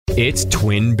It's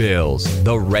Twin Bills,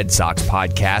 the Red Sox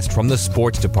podcast from the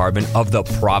sports department of the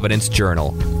Providence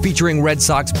Journal, featuring Red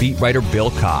Sox beat writer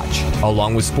Bill Koch,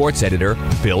 along with sports editor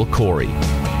Bill Corey.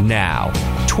 Now,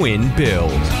 Twin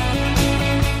Bills.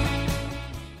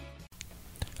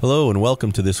 Hello and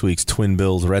welcome to this week's Twin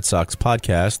Bills Red Sox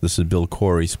podcast. This is Bill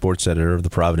Corey, sports editor of the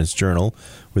Providence Journal.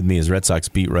 With me is Red Sox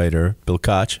beat writer Bill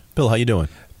Koch. Bill, how you doing?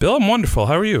 Bill, I'm wonderful.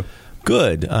 How are you?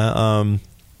 Good.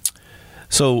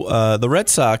 So the Red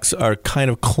Sox are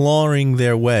kind of clawing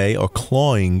their way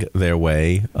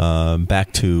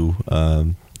back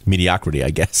to mediocrity, I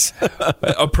guess.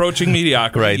 Approaching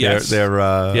mediocrity, right? Yes. They're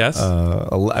yes.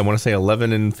 I want to say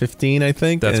 11-15, I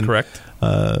think. That's correct.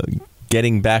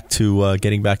 Getting back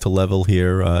to level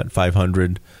here at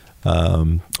 500.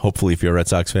 Hopefully, if you're a Red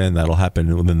Sox fan, that'll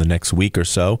happen within the next week or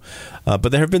so. But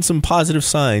there have been some positive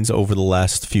signs over the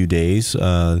last few days.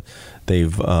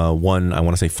 They've won, I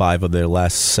want to say, 5 of their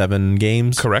last 7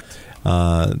 games. Correct.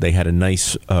 They had a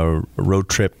nice road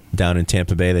trip down in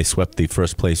Tampa Bay. They swept the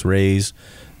first-place Rays.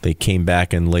 They came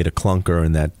back and laid a clunker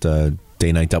in that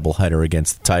day-night doubleheader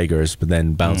against the Tigers, but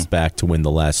then bounced back to win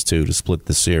the last 2 to split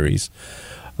the series.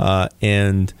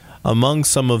 And among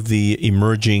some of the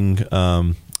emerging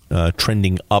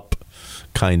trending up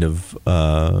kind of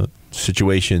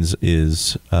situations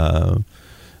is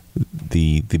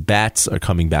the bats are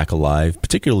coming back alive,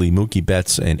 particularly Mookie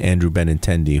Betts and Andrew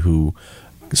Benintendi, who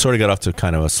sort of got off to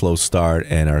kind of a slow start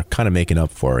and are kind of making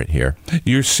up for it here.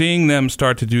 You're seeing them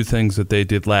start to do things that they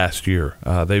did last year.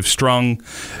 They've strung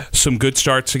some good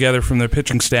starts together from their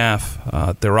pitching staff.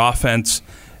 Their offense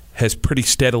has pretty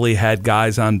steadily had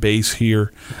guys on base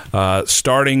here,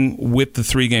 starting with the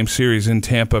 3-game series in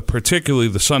Tampa, particularly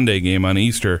the Sunday game on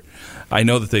Easter. I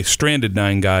know that they stranded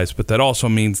 9 guys, but that also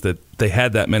means that they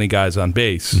had that many guys on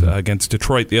base. Against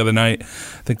Detroit the other night,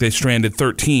 I think they stranded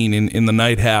 13 in the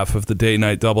night half of the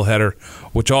day-night doubleheader,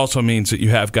 which also means that you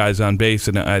have guys on base,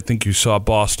 and I think you saw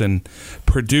Boston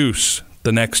produce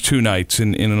the next 2 nights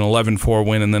in an 11-4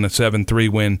 win and then a 7-3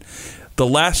 win. The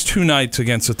last 2 nights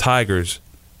against the Tigers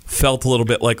felt a little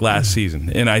bit like last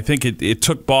season. And I think it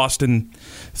took Boston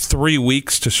 3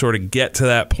 weeks to sort of get to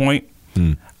that point.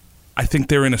 I think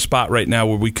they're in a spot right now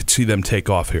where we could see them take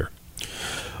off here.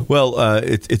 Well,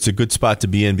 it's a good spot to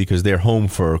be in because they're home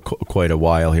for quite a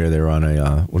while here. They're on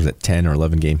a, 10 or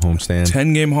 11-game homestand?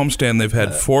 10-game homestand. They've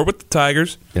had 4 with the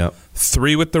Tigers,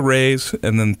 3 with the Rays,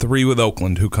 and then 3 with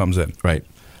Oakland, who comes in. Right.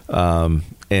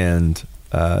 And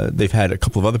they've had a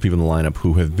couple of other people in the lineup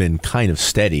who have been kind of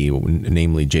steady,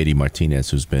 namely J.D. Martinez,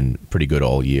 who's been pretty good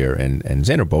all year, and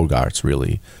Xander Bogaerts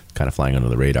really kind of flying under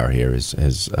the radar here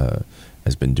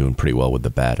has been doing pretty well with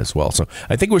the bat as well. So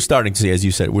I think we're starting to see, as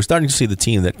you said, the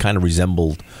team that kind of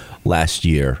resembled last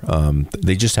year.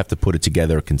 They just have to put it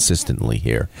together consistently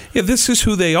here. Yeah, this is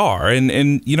who they are,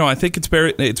 and you know, I think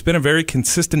it's been a very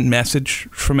consistent message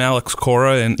from Alex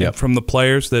Cora and from the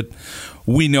players that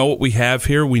we know what we have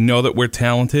here. We know that we're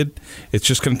talented. It's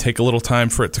just going to take a little time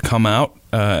for it to come out.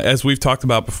 As we've talked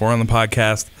about before on the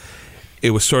podcast, it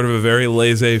was sort of a very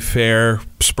laissez-faire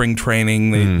spring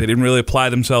training. They didn't really apply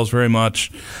themselves very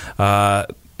much.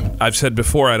 I've said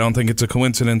before, I don't think it's a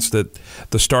coincidence that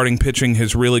the starting pitching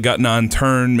has really gotten on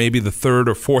turn maybe the 3rd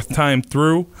or 4th time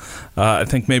through. I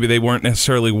think maybe they weren't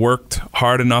necessarily worked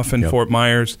hard enough in Fort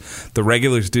Myers. The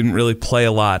regulars didn't really play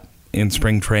a lot in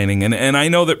spring training. And I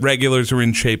know that regulars are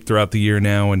in shape throughout the year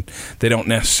now, and they don't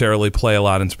necessarily play a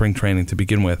lot in spring training to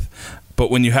begin with. But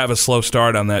when you have a slow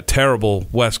start on that terrible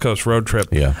West Coast road trip,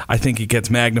 I think it gets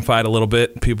magnified a little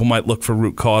bit. People might look for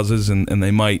root causes, and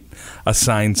they might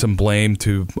assign some blame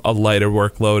to a lighter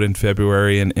workload in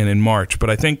February and in March. But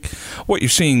I think what you're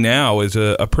seeing now is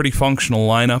a pretty functional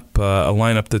lineup, a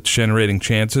lineup that's generating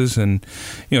chances. And,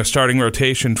 you know, starting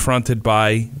rotation fronted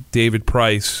by David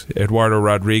Price, Eduardo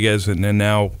Rodriguez, and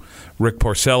now Rick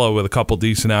Porcello with a couple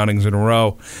decent outings in a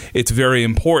row. It's very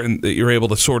important that you're able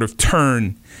to sort of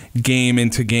turn game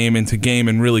into game into game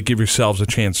and really give yourselves a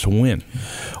chance to win.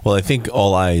 Well, I think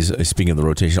all eyes, speaking of the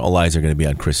rotation, all eyes are going to be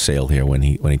on Chris Sale here when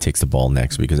he takes the ball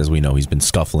next, because as we know, he's been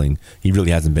scuffling. He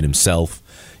really hasn't been himself.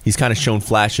 He's kind of shown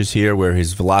flashes here where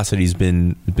his velocity's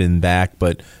been back,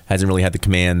 but hasn't really had the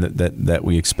command that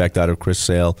we expect out of Chris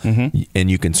Sale. And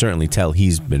you can certainly tell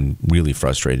he's been really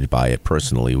frustrated by it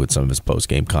personally with some of his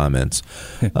post-game comments.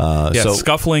 So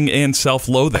scuffling and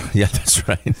self-loathing. Yeah, that's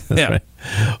right. Right.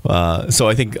 So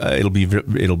I think it'll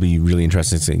be really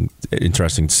interesting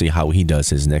to see how he does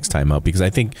his next time out, because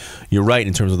I think you're right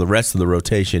in terms of the rest of the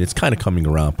rotation. It's kind of coming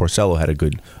around. Porcello had a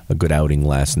good outing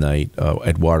last night.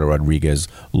 Eduardo Rodriguez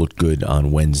looked good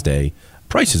on Wednesday.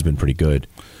 Price has been pretty good.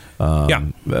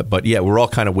 But we're all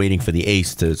kind of waiting for the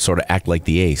ace to sort of act like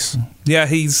the ace. Yeah,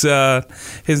 he's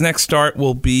his next start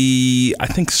will be, I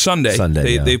think, Sunday.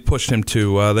 They've pushed him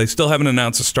to. They still haven't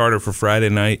announced a starter for Friday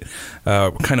night.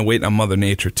 We're kind of waiting on Mother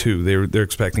Nature too. They're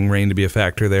expecting rain to be a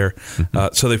factor there.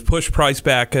 So they've pushed Price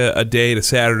back a day to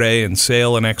Saturday and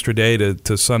Sale an extra day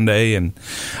to Sunday. And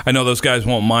I know those guys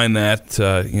won't mind that.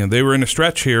 They were in a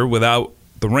stretch here without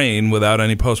the rain, without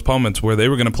any postponements, where they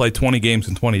were going to play 20 games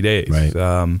in 20 days.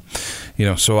 Right.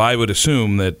 So I would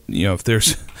assume that if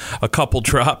there's a couple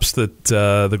drops that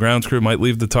the grounds crew might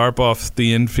leave the tarp off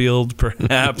the infield,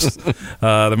 perhaps.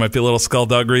 There might be a little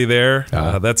skullduggery there.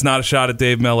 That's not a shot at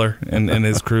Dave Miller and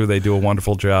his crew. They do a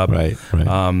wonderful job. Right.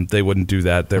 They wouldn't do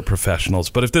that. They're professionals.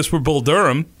 But if this were Bull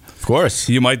Durham, of course,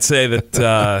 you might say that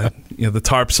the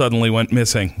tarp suddenly went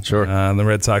missing. Sure. And the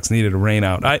Red Sox needed a rain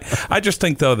out. I just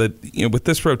think, though, that with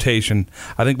this rotation,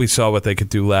 I think we saw what they could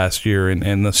do last year,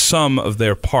 and the sum of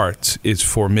their parts is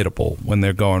formidable when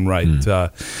they're going right.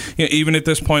 Even at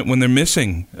this point, when they're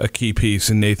missing a key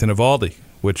piece in Nathan Eovaldi,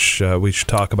 which we should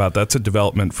talk about. That's a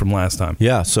development from last time.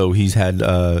 Yeah, so he's had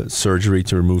surgery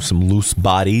to remove some loose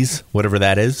bodies, whatever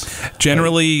that is.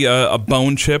 Generally, a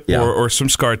bone chip or some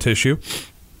scar tissue.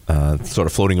 Sort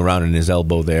of floating around in his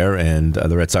elbow there, and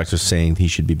the Red Sox are saying he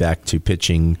should be back to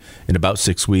pitching in about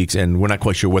 6 weeks, and we're not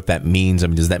quite sure what that means. I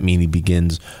mean, does that mean he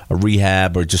begins a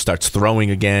rehab or just starts throwing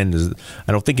again?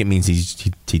 I don't think it means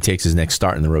he takes his next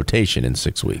start in the rotation in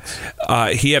 6 weeks.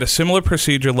 He had a similar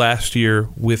procedure last year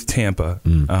with Tampa.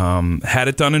 Had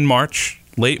it done in March,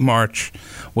 late March,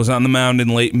 was on the mound in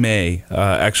late May,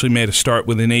 actually made a start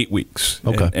within 8 weeks.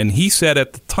 Okay. And he said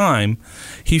at the time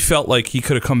he felt like he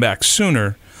could have come back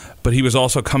sooner, but he was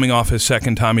also coming off his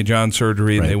second Tommy John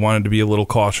surgery, and they wanted to be a little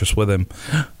cautious with him.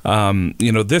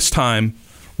 This time,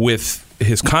 with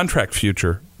his contract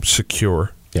future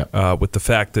secure, with the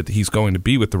fact that he's going to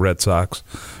be with the Red Sox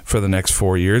for the next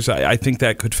 4 years, I think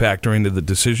that could factor into the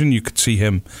decision. You could see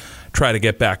him try to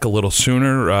get back a little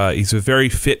sooner. He's a very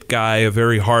fit guy, a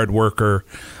very hard worker.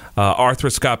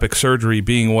 Arthroscopic surgery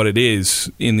being what it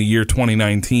is in the year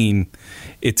 2019,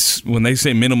 it's when they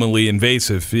say minimally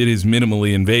invasive, it is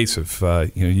minimally invasive.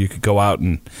 You could go out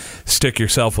and stick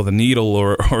yourself with a needle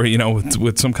or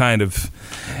with some kind of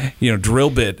drill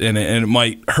bit, and it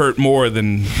might hurt more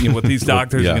than what these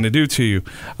doctors are going to do to you.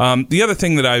 The other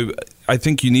thing that I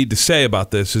think you need to say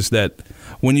about this is that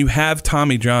when you have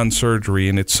Tommy John surgery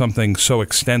and it's something so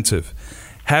extensive,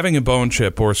 having a bone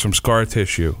chip or some scar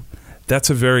tissue, that's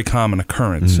a very common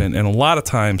occurrence. And a lot of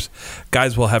times,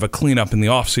 guys will have a cleanup in the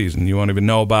offseason. You won't even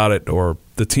know about it, or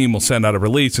the team will send out a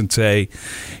release and say,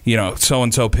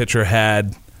 so-and-so pitcher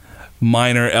had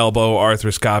minor elbow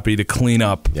arthroscopy to clean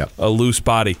up a loose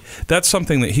body. That's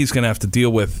something that he's going to have to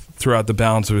deal with throughout the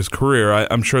balance of his career.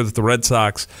 I'm sure that the Red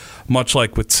Sox, much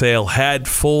like with Sale, had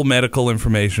full medical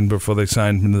information before they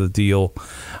signed him to the deal.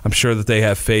 I'm sure that they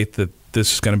have faith that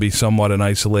this is going to be somewhat an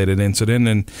isolated incident.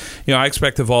 And, I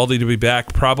expect Eovaldi to be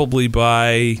back probably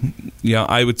by,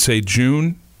 I would say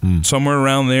June, somewhere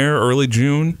around there, early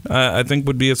June, I think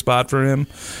would be a spot for him.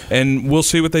 And we'll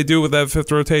see what they do with that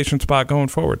fifth rotation spot going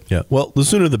forward. Yeah. Well, the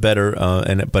sooner the better.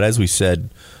 But as we said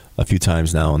a few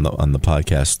times now on the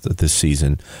podcast this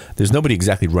season, there's nobody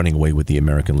exactly running away with the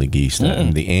American League East.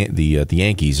 And the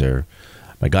Yankees are,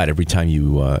 my God, every time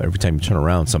you turn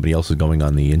around, somebody else is going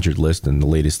on the injured list, and the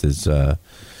latest is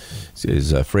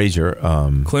Frazier.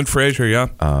 Clint Frazier,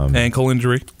 ankle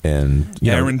injury, and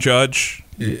Aaron Judge,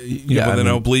 with an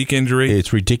oblique injury.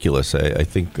 It's ridiculous. I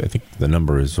think the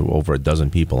number is over a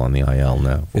dozen people on the IL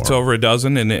now. It's over a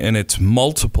dozen, and it's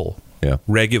multiple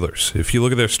regulars. If you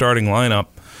look at their starting lineup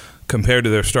compared to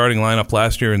their starting lineup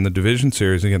last year in the division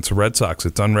series against the Red Sox,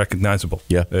 it's unrecognizable.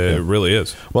 It really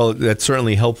is. Well, that's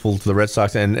certainly helpful to the Red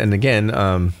Sox. And again,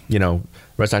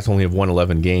 Red Sox only have won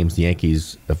 11 games. The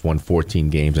Yankees have won 14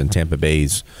 games, and Tampa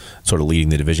Bay's sort of leading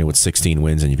the division with 16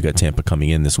 wins, and you've got Tampa coming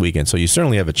in this weekend. So you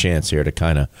certainly have a chance here to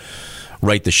kind of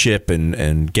right the ship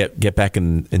and get back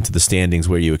into the standings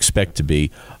where you expect to be.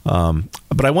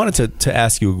 But I wanted to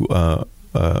ask you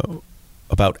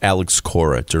about Alex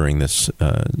Cora during this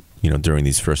during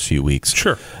these first few weeks.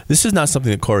 Sure. This is not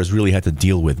something that Cora's really had to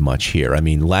deal with much here. I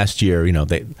mean, last year,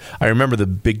 I remember the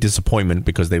big disappointment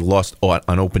because they lost on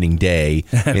opening day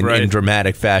in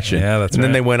dramatic fashion. Yeah, that's and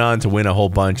then they went on to win a whole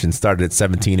bunch and started at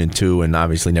 17-2 and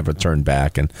obviously never turned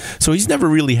back. And so he's never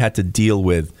really had to deal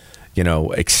with,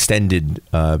 extended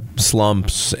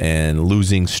slumps and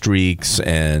losing streaks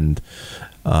and,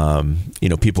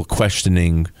 people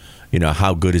questioning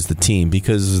how good is the team,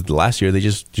 because last year they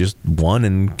just won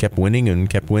and kept winning.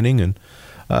 And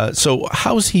so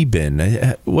how's he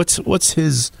been? What's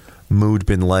his mood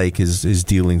been like, his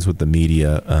dealings with the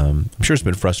media? I'm sure it's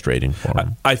been frustrating for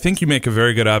him. I think you make a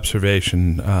very good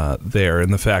observation there,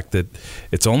 in the fact that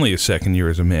it's only his second year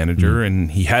as a manager,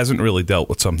 and he hasn't really dealt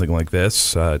with something like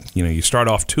this. You start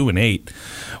off 2-8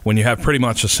 when you have pretty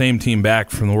much the same team back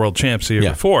from the World Champs the year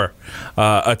before,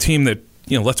 a team that,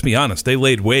 let's be honest, they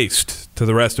laid waste to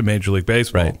the rest of Major League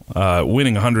Baseball,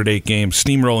 winning 108 games,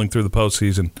 steamrolling through the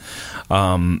postseason.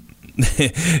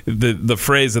 The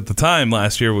phrase at the time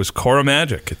last year was Cora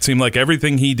Magic. It seemed like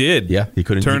everything he did he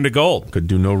couldn't turned to gold. Could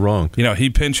do no wrong. He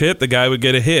pinch hit, the guy would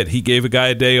get a hit. He gave a guy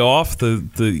a day off,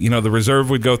 the reserve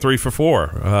would go 3 for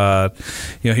 4.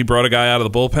 He brought a guy out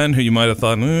of the bullpen who you might have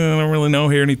thought, I don't really know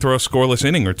here, and he'd throw a scoreless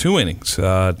inning or 2 innings.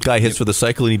 Guy hits for the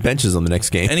cycle and he benches him the next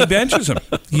game. And he benches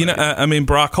him.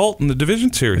 Brock Holt in the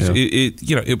division series.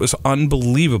 It was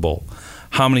unbelievable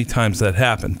how many times that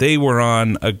happened. They were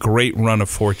on a great run of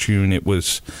fortune. It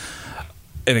was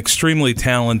an extremely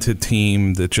talented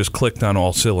team that just clicked on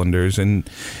all cylinders. And,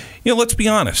 let's be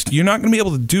honest, you're not going to be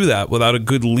able to do that without a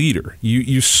good leader.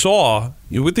 You saw,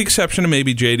 with the exception of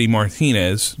maybe J.D.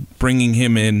 Martinez, bringing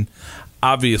him in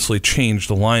obviously changed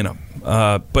the lineup.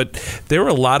 But there were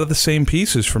a lot of the same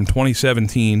pieces from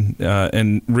 2017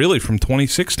 and really from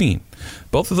 2016.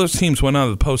 Both of those teams went out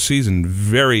of the postseason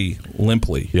very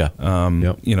limply. They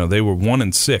were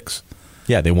 1-6.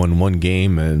 Yeah, they won one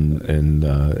game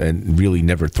and really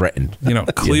never threatened.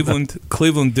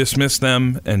 Cleveland dismissed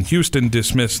them and Houston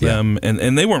dismissed them,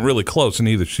 and they weren't really close in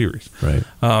either series. Right.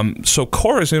 So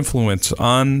Cora's influence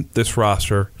on this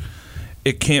roster,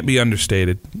 it can't be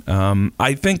understated.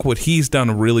 I think what he's done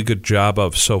a really good job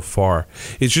of so far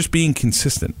is just being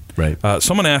consistent. Right.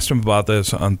 Someone asked him about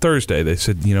this on Thursday. They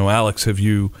said, Alex, have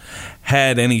you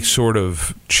had any sort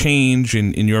of change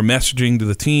in your messaging to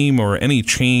the team, or any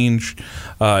change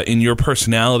in your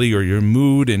personality or your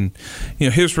mood? And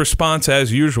his response,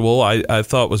 as usual, I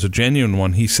thought was a genuine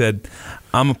one. He said,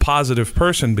 I'm a positive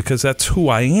person because that's who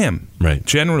I am. Right.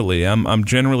 Generally, I'm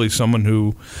generally someone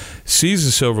who sees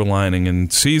the silver lining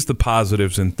and sees the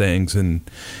positives in things, and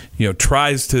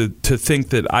tries to think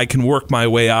that I can work my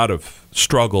way out of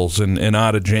struggles and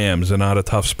out of jams and out of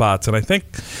tough spots. And I think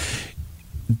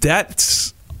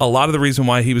that's a lot of the reason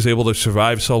why he was able to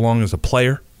survive so long as a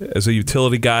player, as a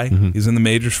utility guy. He's in the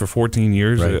majors for 14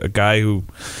 years, a guy who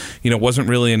wasn't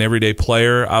really an everyday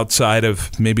player outside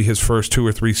of maybe his first 2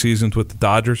 or 3 seasons with the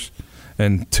Dodgers.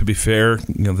 And to be fair,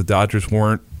 the Dodgers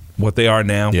weren't what they are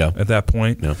now at that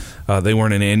point. They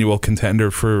weren't an annual contender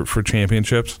for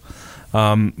championships.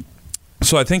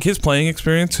 So I think his playing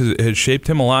experience has shaped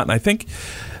him a lot, and I think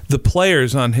the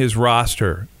players on his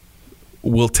roster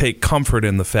will take comfort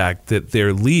in the fact that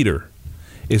their leader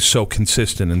is so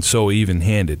consistent and so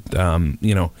even-handed.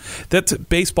 That's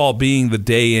baseball being the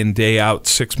day-in, day-out,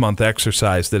 6-month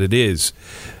exercise that it is.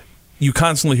 You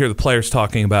constantly hear the players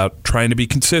talking about trying to be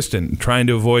consistent, trying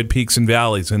to avoid peaks and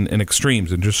valleys and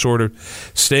extremes, and just sort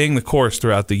of staying the course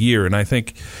throughout the year. And I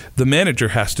think the manager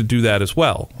has to do that as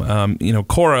well.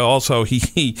 Cora also,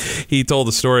 he told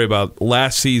the story about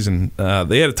last season.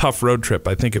 They had a tough road trip.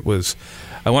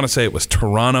 I want to say it was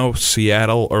Toronto,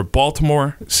 Seattle, or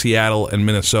Baltimore, Seattle, and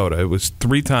Minnesota. It was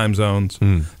 3 time zones,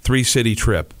 3-city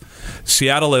trip.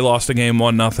 Seattle, they lost a game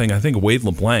 1-0. I think Wade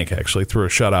LeBlanc actually threw a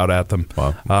shutout at them.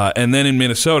 Wow. And then in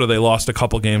Minnesota, they lost a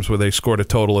couple games where they scored a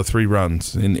total of 3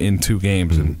 runs in 2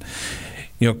 games. And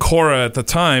Cora at the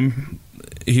time,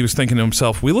 he was thinking to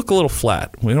himself, we look a little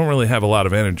flat. We don't really have a lot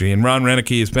of energy. And Ron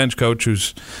Renneke, his bench coach,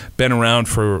 who's been around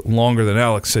for longer than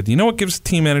Alex, said, you know what gives the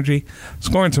team energy?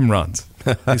 Scoring some runs.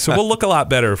 He said, we'll look a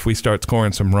lot better if we start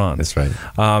scoring some runs. That's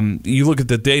right. You look at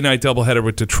the day-night doubleheader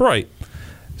with Detroit.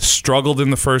 Struggled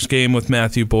in the first game with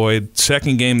Matthew Boyd.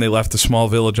 Second game, they left a small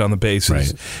village on the bases.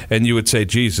 Right. And you would say,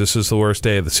 geez, this is the worst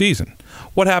day of the season.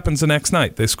 What happens the next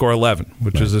night? They score 11,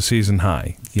 which is a season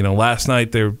high. Last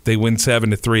night they win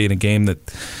 7-3 in a game that,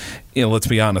 let's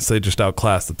be honest, they just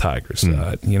outclassed the Tigers.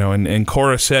 And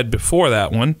Cora said before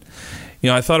that one,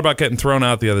 I thought about getting thrown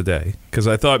out the other day because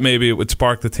I thought maybe it would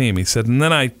spark the team. He said, and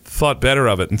then I thought better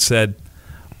of it and said,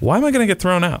 why am I going to get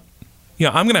thrown out?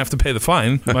 I'm going to have to pay the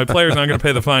fine. My players aren't going to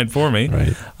pay the fine for me.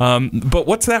 Right. But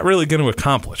what's that really going to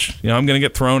accomplish? I'm going to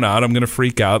get thrown out. I'm going to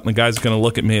freak out. And the guy's going to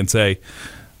look at me and say,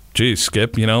 geez,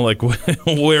 Skip, where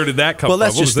did that come from? Well,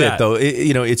 that's just it, though.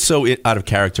 It's so out of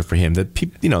character for him that,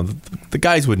 the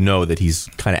guys would know that he's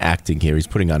kind of acting here. He's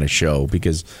putting on a show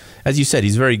because, as you said,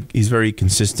 he's very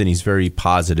consistent. He's very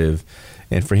positive.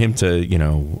 And for him to,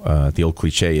 the old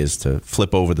cliche is to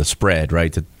flip over the spread,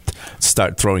 right? To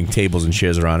start throwing tables and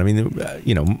chairs around. I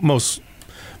mean, most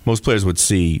most players would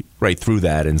see right through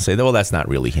that and say, well, that's not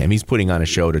really him. He's putting on a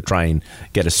show to try and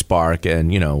get a spark,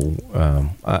 and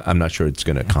I'm not sure it's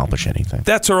going to accomplish anything.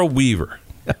 That's Earl Weaver.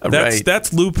 Right.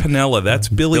 That's Lou Piniella. That's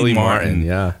Billy Martin.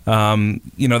 Yeah.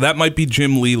 That might be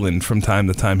Jim Leland from time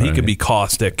to time. He could be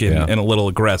caustic and a little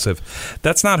aggressive.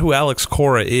 That's not who Alex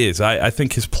Cora is. I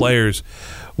think his players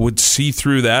would see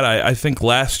through that. I think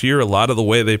last year a lot of the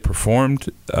way they performed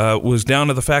was down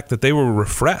to the fact that they were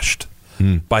refreshed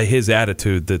by his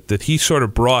attitude, that he sort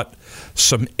of brought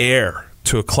some air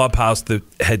to a clubhouse that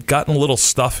had gotten a little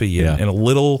stuffy and a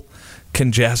little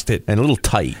congested and a little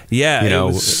tight. Yeah,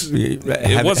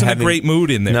 it wasn't a great mood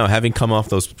in there. No, having come off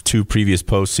those 2 previous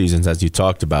postseasons, as you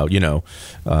talked about,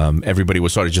 everybody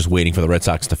was sort of just waiting for the Red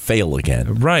Sox to fail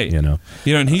again. Right.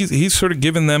 And he's sort of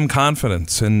given them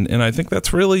confidence, and I think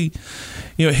that's really,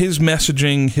 his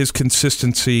messaging, his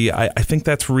consistency. I think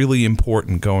that's really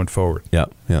important going forward. Yeah.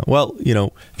 Well,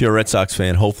 if you're a Red Sox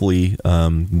fan, hopefully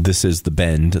this is the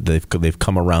bend. They've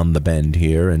come around the bend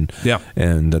here, and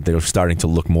they're starting to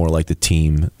look more like the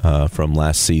team from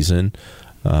last season.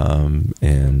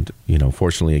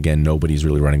 Fortunately, again, nobody's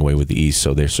really running away with the East,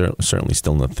 so they're certainly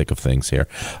still in the thick of things here.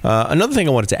 Another thing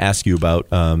I wanted to ask you about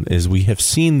is we have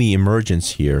seen the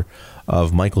emergence here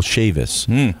of Michael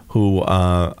Chavis, who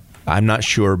I'm not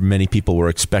sure many people were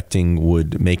expecting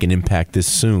would make an impact this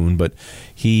soon, but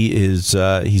he's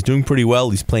doing pretty well.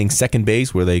 He's playing second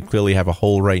base, where they clearly have a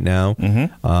hole right now,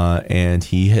 and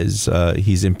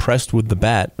he's impressed with the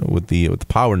bat, with the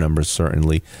power numbers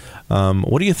certainly.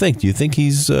 What do you think? Do you think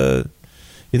you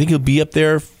think he'll be up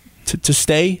there to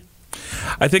stay?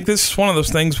 I think this is one of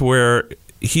those things where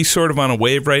he's sort of on a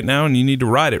wave right now, and you need to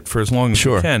ride it for as long as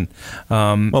you can.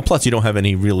 Well, plus you don't have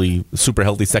any really super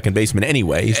healthy second baseman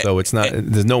anyway, so it's not.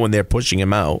 There's no one there pushing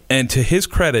him out. And to his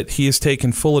credit, he has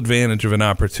taken full advantage of an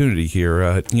opportunity here.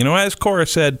 As Cora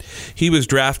said, he was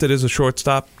drafted as a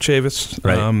shortstop, Chavis.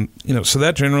 Right. So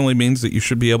that generally means that you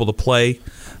should be able to play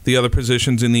the other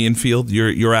positions in the infield.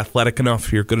 You're athletic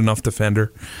enough. You're a good enough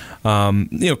defender.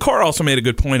 Cora also made a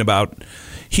good point about.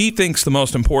 He thinks the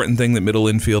most important thing that middle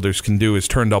infielders can do is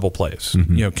turn double plays.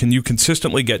 Can you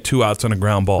consistently get 2 outs on a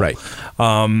ground ball? Right.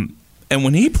 And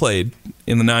when he played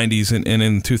in the 90s and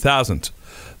in the 2000s,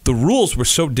 the rules were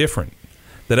so different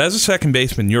that as a second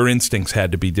baseman, your instincts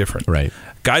had to be different. Right.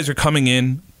 Guys are coming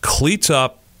in, cleats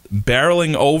up,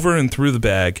 barreling over and through the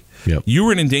bag. Yep. You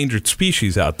were an endangered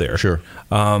species out there. Sure.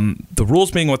 The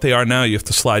rules being what they are now, you have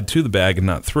to slide to the bag and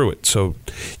not through it. So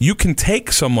you can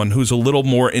take someone who's a little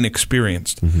more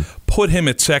inexperienced, put him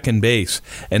at second base,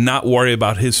 and not worry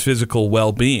about his physical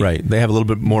well-being. Right. They have a little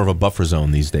bit more of a buffer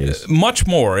zone these days. Much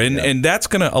more. And that's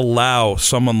going to allow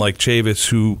someone like Chavis,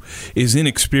 who is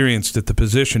inexperienced at the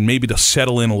position, maybe to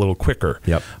settle in a little quicker.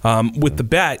 Yep. With the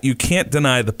bat, you can't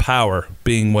deny the power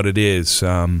being what it is.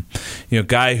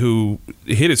 Guy who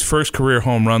hit his first career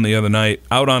home run the other night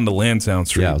out onto Lansdowne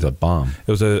Street. Yeah, it was a bomb.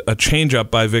 It was a changeup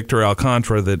by Victor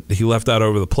Alcantara that he left out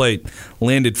over the plate,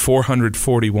 landed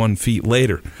 441 feet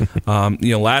later.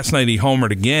 Last night he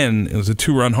homered again. It was a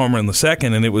 2-run homer in the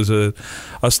second, and it was a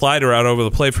slider out over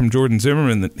the plate from Jordan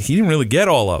Zimmerman that he didn't really get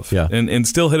all of, and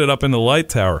still hit it up into the light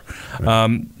tower.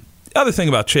 Right. The other thing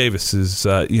about Chavis is,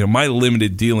 my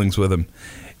limited dealings with him,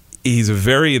 he's a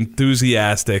very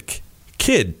enthusiastic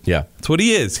kid. Yeah. That's what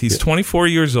he is. He's 24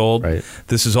 years old. Right.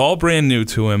 This is all brand new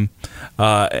to him.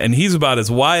 And he's about as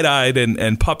wide-eyed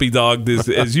and puppy-dogged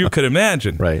as you could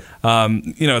imagine. Right.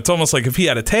 It's almost like if he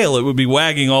had a tail, it would be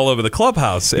wagging all over the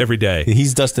clubhouse every day.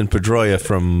 He's Dustin Pedroia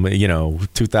from,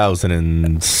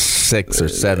 2006 or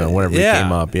 7, whenever he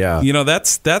came up. Yeah.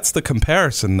 That's the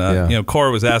comparison. Cora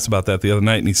was asked about that the other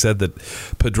night, and he said that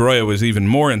Pedroia was even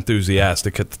more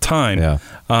enthusiastic at the time. Yeah.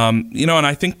 And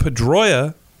I think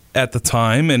Pedroia at the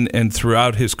time and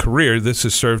throughout his career, this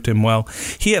has served him well.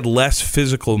 He had less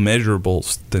physical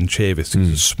measurables than Chavis. He was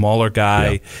a smaller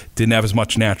guy, didn't have as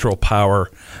much natural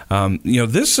power.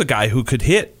 This is a guy who could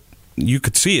hit, you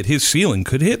could see it, his ceiling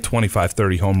could hit 25,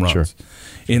 30 home runs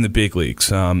in the big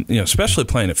leagues, especially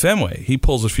playing at Fenway. He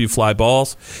pulls a few fly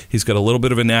balls. He's got a little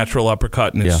bit of a natural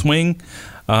uppercut in his swing.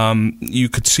 You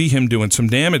could see him doing some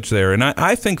damage there. And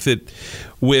I think that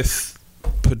with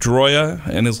Pedroia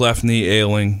and his left knee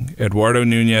ailing, Eduardo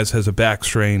Nunez has a back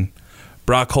strain,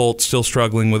 Brock Holt still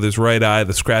struggling with his right eye,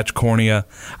 the scratch cornea.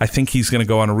 I think he's going to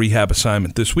go on a rehab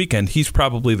assignment this weekend. He's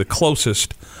probably the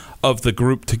closest of the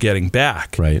group to getting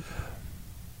back. Right.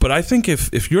 But I think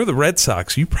if you're the Red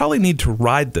Sox, you probably need to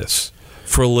ride this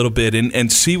for a little bit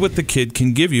and see what the kid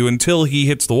can give you until he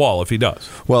hits the wall, if he does.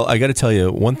 Well, I got to tell you,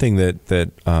 one thing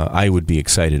that I would be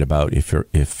excited about if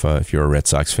you're a Red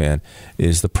Sox fan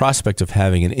is the prospect of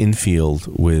having an infield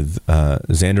with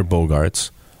Xander Bogaerts,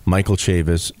 Michael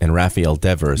Chavis, and Rafael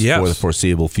Devers for the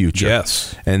foreseeable future.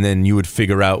 Yes. And then you would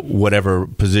figure out whatever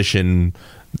position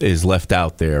is left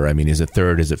out there. I mean, is it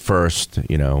third? Is it first?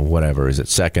 Whatever. Is it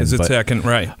second? Is it second?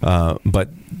 Right. But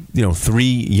 3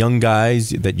 young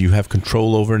guys that you have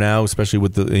control over now, especially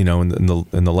with the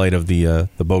in the light of the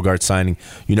Bogart signing,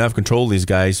 you now have control of these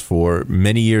guys for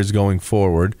many years going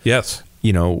forward. Yes.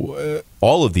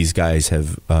 All of these guys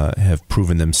have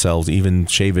proven themselves. Even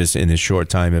Chavis, in his short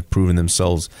time, have proven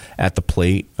themselves at the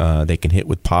plate. They can hit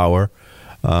with power.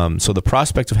 So the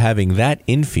prospect of having that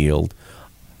infield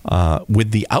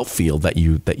with the outfield that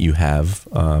you have,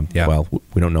 well,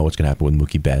 we don't know what's going to happen with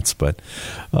Mookie Betts, but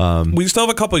we still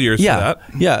have a couple years for that.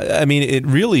 Yeah, I mean, it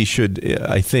really should,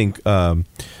 I think,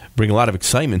 bring a lot of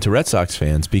excitement to Red Sox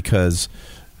fans because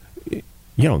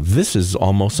this is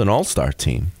almost an all-star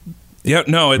team. Yeah,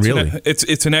 no, it's really.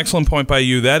 It's an excellent point by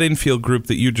you. That infield group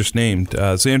that you just named,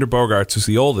 Xander Bogaerts is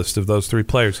the oldest of those 3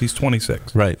 players. He's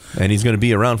 26. Right, and he's going to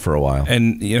be around for a while.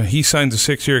 And he signs a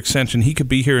 6-year extension. He could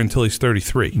be here until he's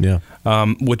 33,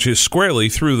 which is squarely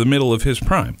through the middle of his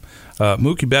prime.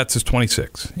 Mookie Betts is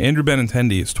 26. Andrew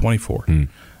Benintendi is 24.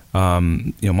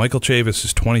 Michael Chavis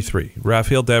is 23.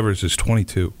 Rafael Devers is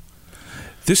 22.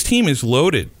 This team is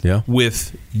loaded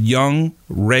with young,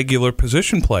 regular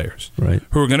position players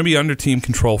who are going to be under team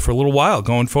control for a little while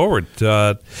going forward.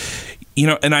 And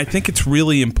I think it's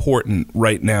really important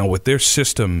right now with their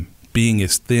system being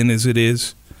as thin as it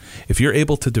is. If you're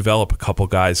able to develop a couple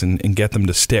guys and get them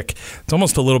to stick, it's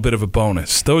almost a little bit of a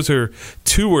bonus. Those are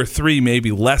 2 or 3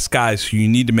 maybe less guys who you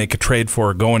need to make a trade for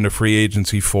or go into free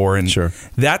agency for, and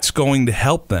that's going to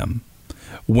help them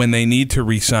when they need to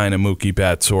re-sign a Mookie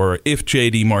Betts or if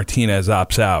J.D. Martinez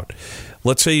opts out.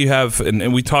 Let's say you have,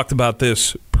 and we talked about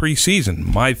this preseason,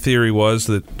 my theory was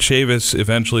that Chavis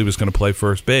eventually was going to play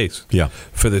first base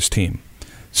for this team.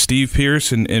 Steve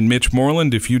Pearce and Mitch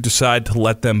Moreland, if you decide to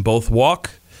let them both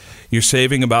walk, you're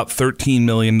saving about $13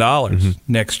 million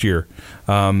next year.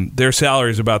 Their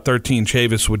salary is about $13.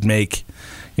 Chavis would make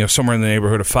somewhere in the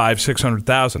neighborhood of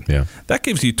 $500,000-$600,000. Yeah. That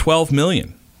gives you $12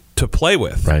 million to play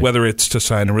with, whether it's to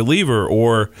sign a reliever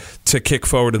or to kick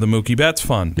forward to the Mookie Betts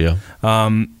fund.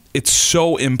 It's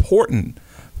so important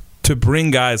to bring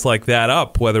guys like that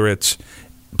up, whether it's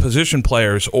position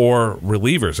players or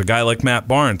relievers. A guy like Matt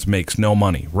Barnes makes no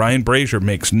money. Ryan Brazier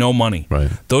makes no money.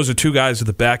 Those are 2 guys at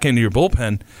the back end of your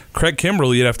bullpen. Craig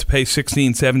Kimbrell, you'd have to pay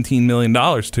 $16, $17 million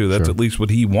to. That's at least what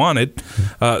he wanted.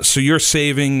 So you're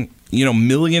saving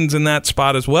millions in that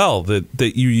spot as well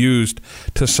that you used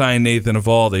to sign Nathan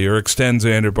Eovaldi or extend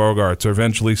Xander Bogaerts or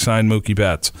eventually sign Mookie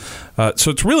Betts.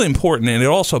 So it's really important, and it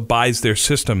also buys their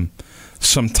system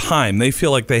some time. They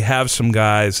feel like they have some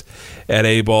guys at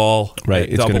A-ball,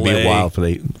 it's going to be a while for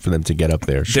them to get up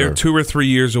there. They're 2 or 3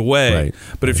 years away.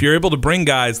 But if you're able to bring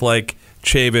guys like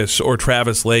Chavis or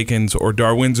Travis Lakins or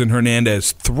Darwinzon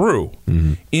Hernandez through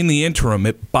in the interim,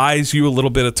 it buys you a little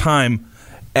bit of time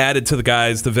added to the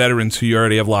guys, the veterans who you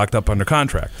already have locked up under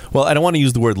contract. Well, I don't want to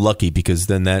use the word lucky because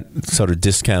then that sort of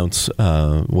discounts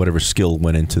whatever skill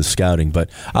went into scouting. But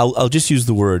I'll just use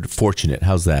the word fortunate.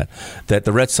 How's that? That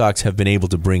the Red Sox have been able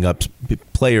to bring up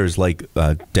players like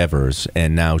Devers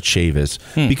and now Chavis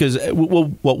because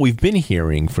what we've been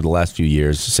hearing for the last few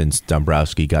years since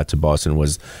Dombrowski got to Boston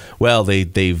was, well,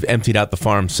 they've emptied out the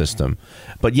farm system.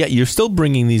 But yet you're still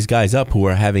bringing these guys up who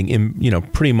are having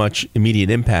pretty much immediate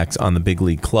impacts on the big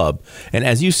league club. And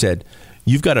as you said,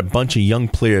 you've got a bunch of young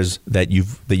players that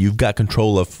you've got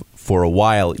control of for a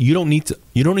while. You don't need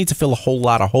to fill a whole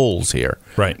lot of holes here.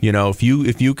 If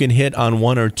you can hit on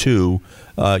 1 or 2,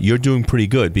 you're doing pretty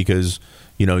good because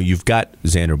you've got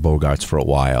Xander Bogaerts for a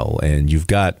while and you've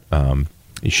got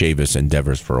Chavis and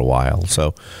Devers for a while.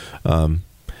 So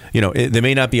there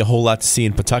may not be a whole lot to see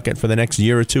in Pawtucket for the next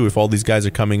year or 2 if all these guys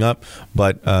are coming up.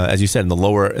 But as you said, in the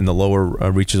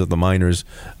lower reaches of the minors,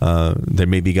 there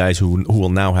may be guys who will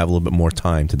now have a little bit more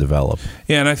time to develop.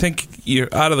 Yeah, and I think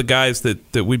out of the guys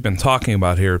that we've been talking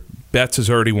about here, Betts has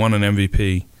already won an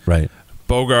MVP.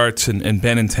 Bogaerts and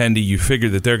Benintendi, you figure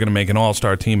that they're going to make an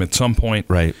all-star team at some point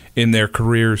in their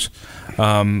careers.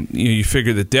 You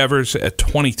figure that Devers at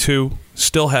 22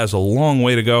 still has a long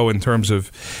way to go in terms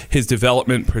of his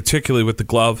development, particularly with the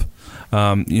glove.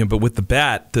 But with the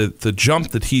bat, the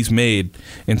jump that he's made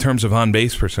in terms of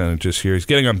on-base percentage this year, he's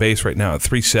getting on base right now at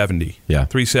 370.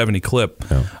 370 clip.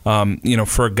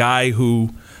 For a guy who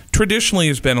traditionally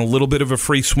has been a little bit of a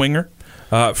free swinger,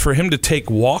 For him to take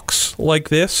walks like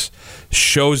this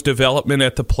shows development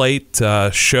at the plate,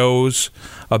 shows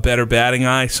a better batting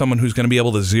eye, someone who's going to be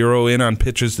able to zero in on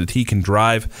pitches that he can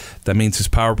drive. That means his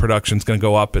power production is going to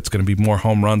go up. It's going to be more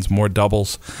home runs, more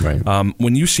doubles. Right.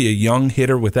 When you see a young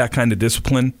hitter with that kind of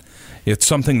discipline, it's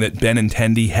something that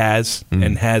Benintendi has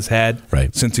and has had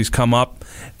since he's come up.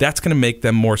 That's going to make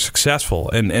them more successful.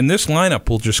 And this lineup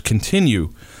will just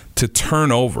continue to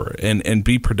turn over and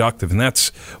be productive. And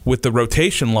that's with the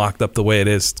rotation locked up the way it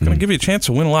is. It's going to give you a chance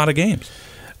to win a lot of games.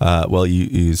 Well,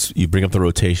 you bring up the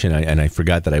rotation, and I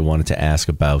forgot that I wanted to ask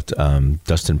about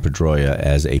Dustin Pedroia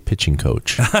as a pitching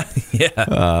coach.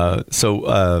 Yeah.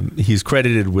 So he's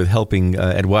credited with helping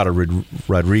Eduardo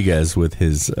Rodriguez with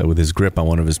his grip on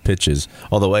one of his pitches.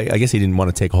 Although I guess he didn't want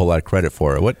to take a whole lot of credit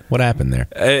for it. What happened there?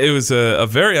 It was a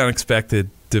very unexpected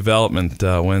development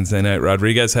Wednesday night.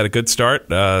 Rodriguez had a good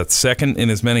start, second in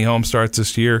as many home starts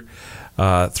this year.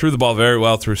 Threw the ball very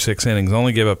well through 6 innings,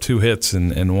 only gave up 2 hits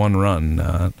and 1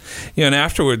 run. And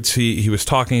afterwards he was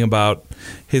talking about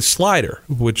his slider,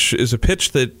 which is a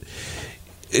pitch that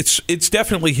it's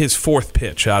definitely his 4th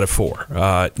pitch out of 4.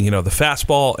 The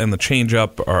fastball and the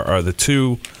changeup are the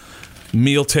 2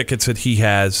 meal tickets that he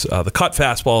has. The cut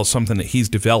fastball is something that he's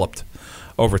developed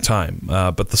over time.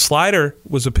 But the slider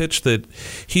was a pitch that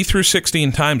he threw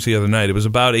 16 times the other night. It was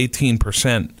about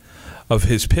 18% of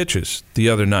his pitches the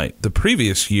other night. The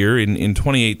previous year, in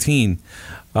 2018,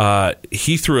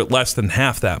 he threw it less than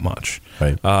half that much.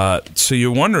 Right. So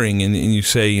you're wondering, and you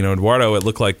say, Eduardo, it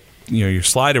looked like your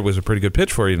slider was a pretty good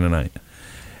pitch for you tonight.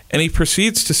 And he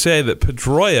proceeds to say that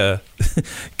Pedroia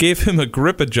gave him a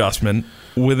grip adjustment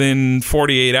within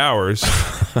 48 hours.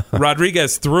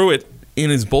 Rodriguez threw it in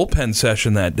his bullpen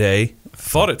session that day,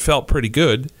 thought it felt pretty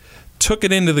good, took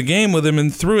it into the game with him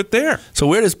and threw it there. So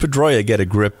where does Pedroia get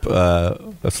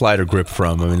a slider grip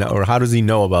from? I mean, or how does he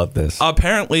know about this?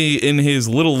 Apparently in his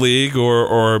Little League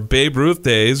or Babe Ruth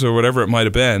days or whatever it might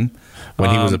have been. When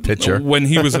he was a pitcher. When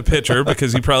he was a pitcher,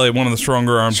 because he probably had one of the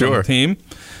stronger arms on the team.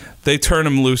 They turn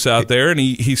him loose out there, and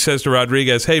he says to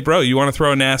Rodriguez, "Hey, bro, you want to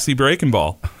throw a nasty breaking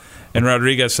ball?" And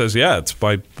Rodriguez says, "Yeah, it's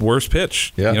my worst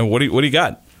pitch. Yeah. What do you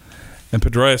got?" And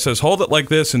Pedroia says, "Hold it like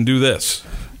this and do this."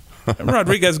 And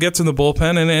Rodriguez gets in the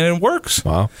bullpen, and it works.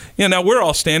 Wow. Now we're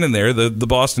all standing there, the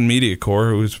Boston media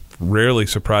corps, who's rarely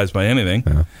surprised by anything.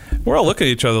 Yeah. We're all looking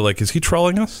at each other like, is he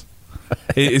trolling us?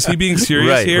 Is he being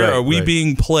serious here? Are we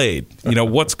being played?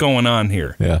 What's going on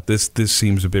here? Yeah. This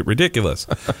seems a bit ridiculous.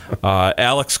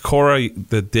 Alex Cora,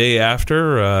 the day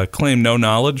after, claimed no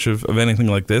knowledge of anything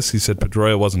like this. He said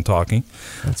Pedroia wasn't talking.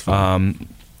 That's fine.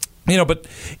 But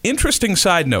interesting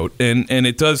side note, and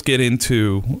it does get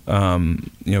into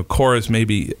Cora's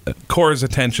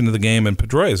attention to the game and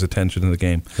Pedroia's attention to the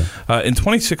game. Yeah. In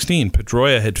 2016,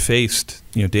 Pedroia had faced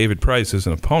David Price as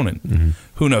an opponent. Mm-hmm.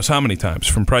 Who knows how many times?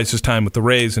 From Price's time with the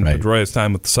Rays and Pedroia's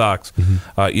time with the Sox.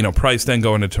 Mm-hmm. Price then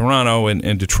going to Toronto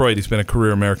and Detroit. He's been a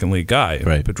career American League guy.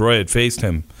 Right. Pedroia had faced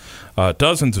him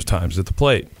dozens of times at the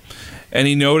plate. And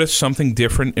he noticed something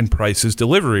different in Price's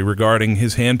delivery regarding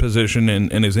his hand position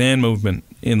and his hand movement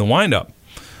in the windup.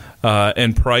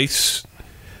 And Price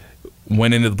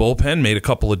went into the bullpen, made a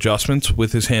couple adjustments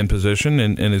with his hand position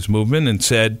and his movement, and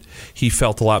said he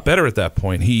felt a lot better at that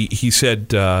point. He said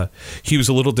he was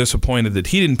a little disappointed that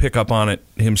he didn't pick up on it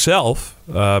himself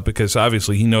because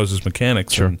obviously he knows his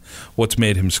mechanics and what's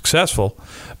made him successful.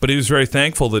 But he was very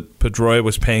thankful that Pedroia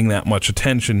was paying that much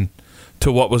attention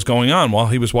to what was going on while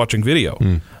he was watching video.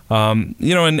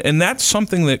 And that's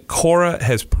something that Cora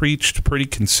has preached pretty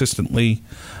consistently.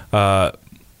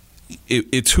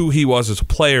 It's who he was as a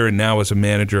player and now as a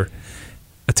manager.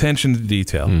 Attention to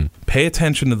detail. Pay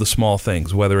attention to the small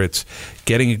things, whether it's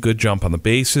getting a good jump on the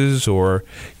bases or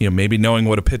maybe knowing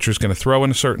what a pitcher's going to throw in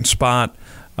a certain spot,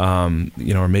 or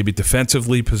maybe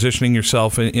defensively positioning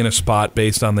yourself in a spot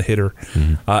based on the hitter.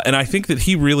 And I think that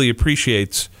he really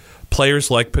appreciates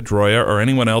players like Pedroia or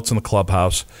anyone else in the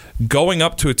clubhouse going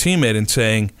up to a teammate and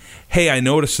saying, "Hey, I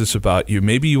noticed this about you.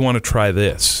 Maybe you want to try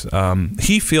this."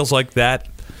 He feels like that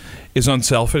is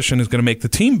unselfish and is going to make the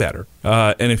team better.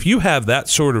 And if you have that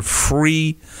sort of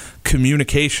free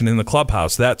communication in the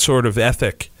clubhouse, that sort of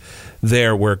ethic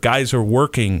there where guys are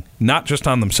working not just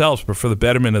on themselves but for the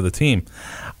betterment of the team,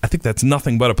 I think that's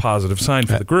nothing but a positive sign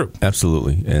for the group.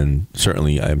 Absolutely. And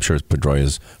certainly I'm sure Pedroia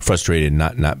is frustrated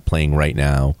not playing right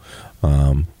now.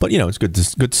 But it's good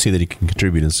to see that he can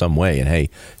contribute in some way. And hey,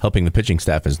 helping the pitching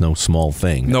staff is no small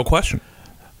thing. No question.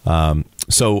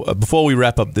 So before we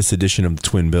wrap up this edition of the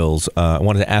Twin Bills, I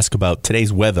wanted to ask about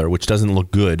today's weather, which doesn't look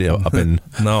good up in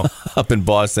up in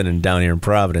Boston and down here in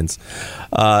Providence.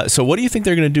 So what do you think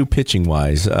they're going to do pitching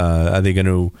wise? Are they going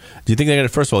to? Do you think they're going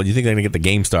to? First of all, do you think they're going to get the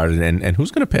game started? And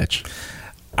who's going to pitch?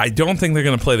 I don't think they're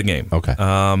going to play the game. Okay.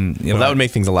 That would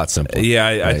make things a lot simpler. Yeah,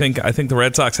 I think the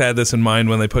Red Sox had this in mind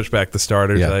when they pushed back the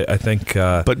starters. Yeah. I think.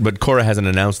 But Cora hasn't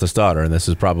announced the starter, and this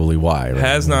is probably why. Right?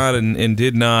 Has not and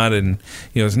did not, and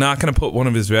is not going to put one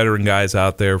of his veteran guys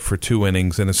out there for 2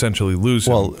 innings and essentially lose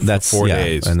him for 4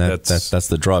 days. And that's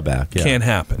the drawback. Yeah. Can't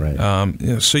happen.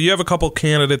 Right. So you have a couple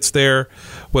candidates there,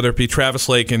 whether it be Travis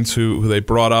Lakins, who they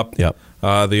brought up. Yep.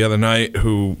 The other night,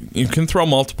 who you can throw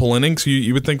multiple innings.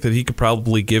 You would think that he could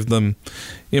probably give them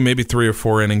maybe 3 or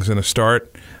 4 innings in a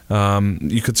start.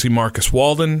 You could see Marcus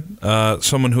Walden,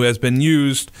 someone who has been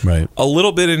used a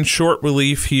little bit in short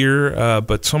relief here,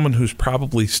 but someone who's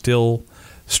probably still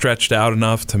stretched out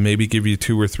enough to maybe give you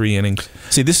 2 or 3 innings.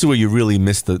 See, this is where you really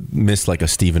miss like a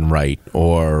Stephen Wright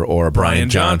or a Brian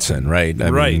Johnson, right? I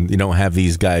mean, you don't have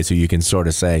these guys who you can sort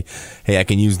of say, "Hey, I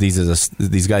can use these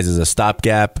guys as a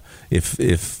stopgap. If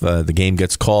the game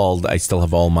gets called, I still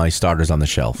have all my starters on the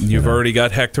shelf." You've already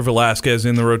got Hector Velasquez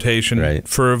in the rotation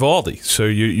for Evaldi, so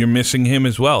you're missing him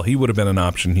as well. He would have been an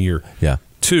option here. Yeah.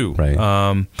 Too.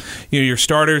 Right. Your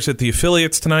starters at the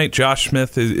affiliates tonight. Josh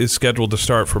Smith is scheduled to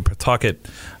start for Pawtucket.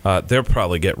 They'll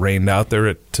probably get rained out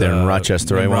there they're in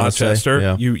Rochester. I want to say.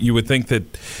 Yeah. You would think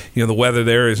that the weather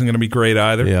there isn't going to be great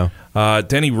either. Yeah.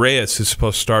 Denny Reyes is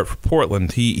supposed to start for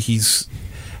Portland. He's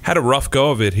had a rough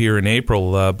go of it here in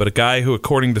April, but a guy who,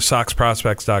 according to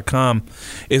SoxProspects.com,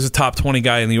 is a top 20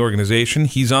 guy in the organization.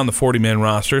 He's on the 40-man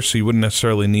roster, so you wouldn't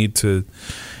necessarily need to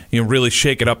really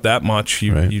shake it up that much.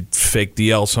 You'd fake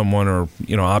DL someone or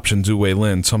option Zue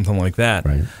Lin, something like that.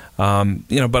 Right.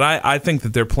 But I think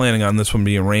that they're planning on this one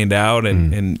being rained out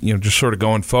and just sort of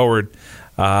going forward.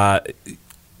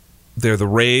 They're the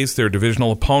Rays, they're a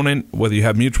divisional opponent. Whether you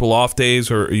have mutual off days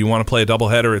or you want to play a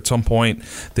doubleheader at some point,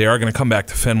 they are going to come back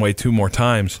to Fenway 2 more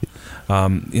times.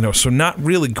 So not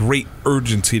really great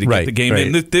urgency to get the game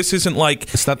in. This isn't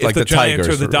like it's not if like the Tigers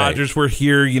or the Dodgers were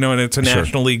here, and it's a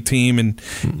National League team, and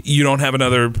you don't have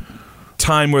another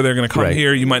time where they're going to come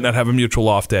here. You might not have a mutual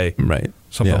off day,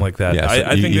 something like that. Yeah, so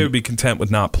I think they would be content with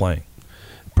not playing.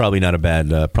 Probably not a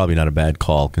bad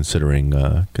call considering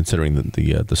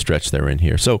the stretch they're in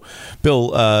here. So,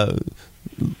 Bill,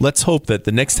 let's hope that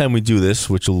the next time we do this,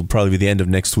 which will probably be the end of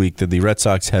next week, that the Red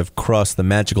Sox have crossed the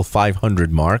magical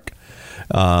 500 mark.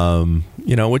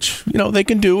 Which they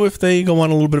can do if they go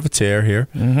on a little bit of a tear here,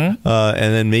 and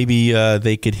then maybe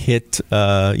they could hit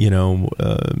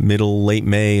middle, late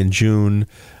May and June.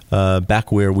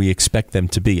 Back where we expect them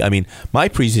to be. I mean, my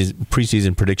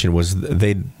preseason prediction was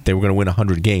they were going to win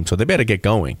 100 games, so they better get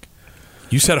going.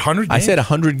 You said 100 games? I said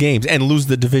 100 games and lose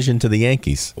the division to the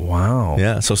Yankees. Wow.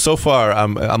 Yeah, so far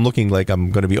I'm looking like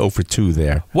I'm going to be 0 for 2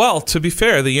 there. Well, to be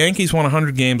fair, the Yankees won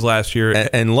 100 games last year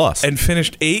and lost. And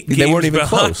finished 8 games They weren't even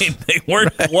behind. close. They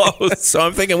weren't close. So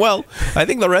I'm thinking, I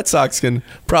think the Red Sox can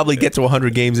probably get to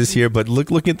 100 games this year, but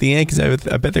look at the Yankees. I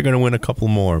bet they're going to win a couple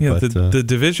more. Yeah, but the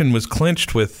division was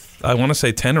clinched with, I want to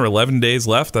say, 10 or 11 days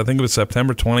left. I think it was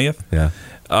September 20th. Yeah.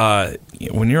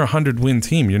 When you're a 100-win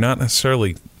team, you're not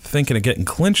necessarily thinking of getting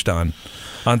clinched on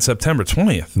September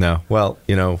 20th. No. Well,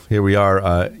 here we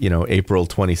are, April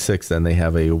 26th, and they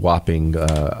have a whopping,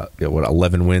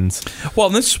 11 wins? Well,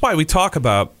 and this is why we talk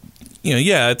about,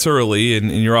 it's early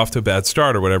and you're off to a bad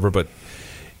start or whatever, but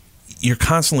you're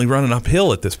constantly running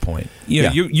uphill at this point.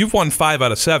 You've won 5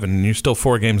 out of 7, and you're still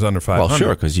 4 games under 500. Well,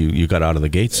 sure, because you got out of the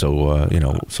gate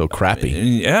so crappy.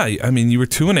 Yeah, I mean, you were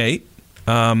 2-8.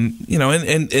 And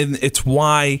it's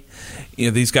why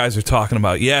these guys are talking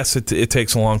about, yes, it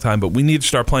takes a long time, but we need to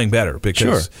start playing better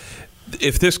because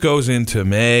if this goes into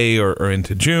May or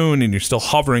into June and you're still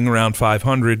hovering around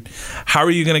 500, how are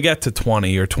you going to get to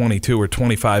 20 or 22 or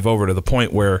 25 over to the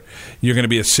point where you're going to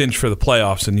be a cinch for the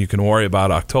playoffs and you can worry about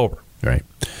October? Right.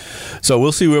 So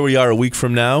we'll see where we are a week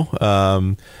from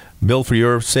now. Bill, for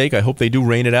your sake, I hope they do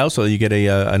rain it out so you get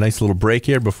a nice little break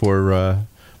here before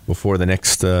the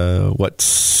next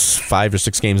 5 or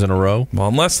 6 games in a row. Well,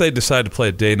 unless they decide to play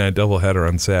a day-night doubleheader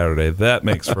on Saturday, that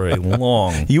makes for a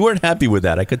long. You weren't happy with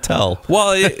that, I could tell.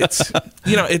 Well,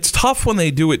 it's tough when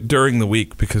they do it during the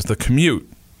week because the commute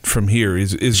from here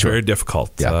is very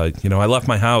difficult. Yeah. I left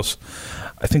my house.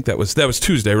 I think that was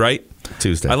Tuesday, right?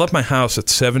 Tuesday. I left my house at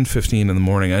 7:15 in the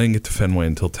morning. I didn't get to Fenway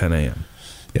until 10 a.m.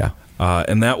 Yeah.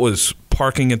 And that was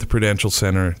parking at the Prudential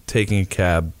Center, taking a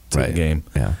cab to the game.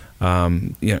 Yeah.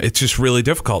 It's just really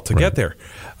difficult to get there.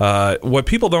 What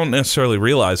people don't necessarily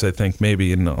realize, I think,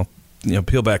 maybe, and I'll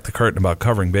peel back the curtain about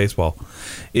covering baseball,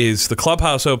 is the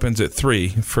clubhouse opens at 3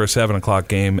 for a 7 o'clock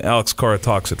game. Alex Cora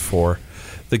talks at 4.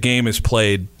 The game is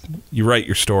played. You write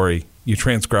your story. You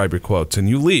transcribe your quotes, and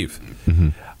you leave. Mm-hmm.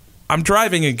 I'm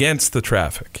driving against the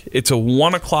traffic. It's a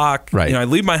 1 o'clock. Right. I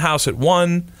leave my house at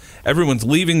 1. Everyone's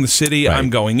leaving the city. Right. I'm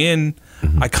going in.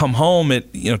 Mm-hmm. I come home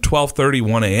at 12:30,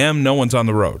 1 a.m. No one's on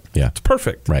the road. Yeah. It's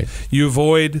perfect. Right. You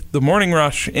avoid the morning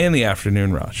rush and the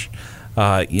afternoon rush.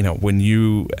 When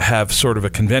you have sort of a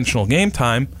conventional game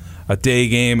time, a day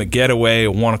game, a getaway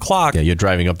at 1 o'clock. Yeah, you're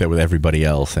driving up there with everybody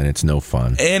else, and it's no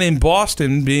fun. And in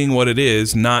Boston, being what it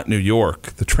is, not New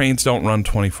York, the trains don't run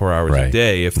 24 hours a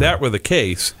day. If that were the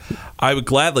case, I would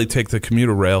gladly take the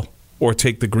commuter rail or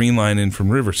take the Green Line in from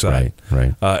Riverside,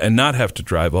 and not have to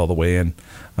drive all the way in.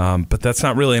 But that's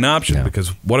not really an option because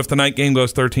what if the night game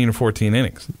goes 13 or 14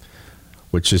 innings?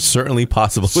 Which is certainly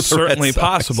possible with the Red Sox.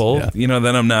 Possible. Yeah.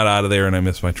 Then I'm not out of there and I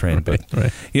miss my train. But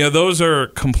those are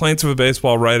complaints of a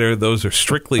baseball writer. Those are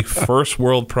strictly first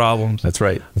world problems. That's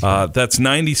right. That's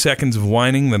 90 seconds of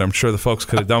whining that I'm sure the folks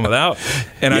could have done without.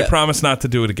 And I promise not to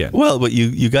do it again. Well, but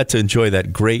you got to enjoy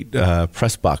that great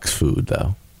press box food,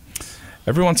 though.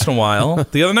 Every once in a while.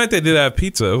 The other night they did have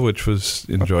pizza, which was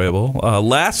enjoyable.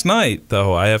 Last night,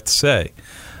 though, I have to say,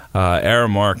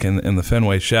 Aramark and the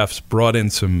Fenway chefs brought in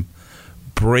some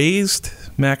braised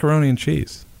macaroni and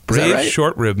cheese. Braised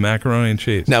short rib macaroni and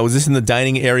cheese. Now, was this in the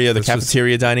dining area, the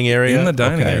cafeteria dining area? In the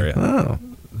dining area. Oh,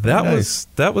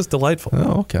 that was delightful.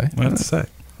 Oh, okay. I have to say.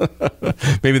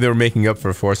 Maybe they were making up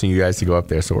for forcing you guys to go up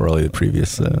there so early the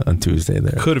previous on Tuesday.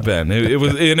 There could have been. It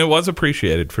was, and it was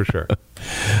appreciated for sure.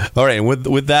 All right, and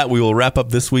with that, we will wrap up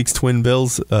this week's Twin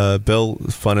Bills. Bill,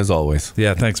 fun as always.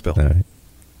 Yeah, thanks, Bill. All right.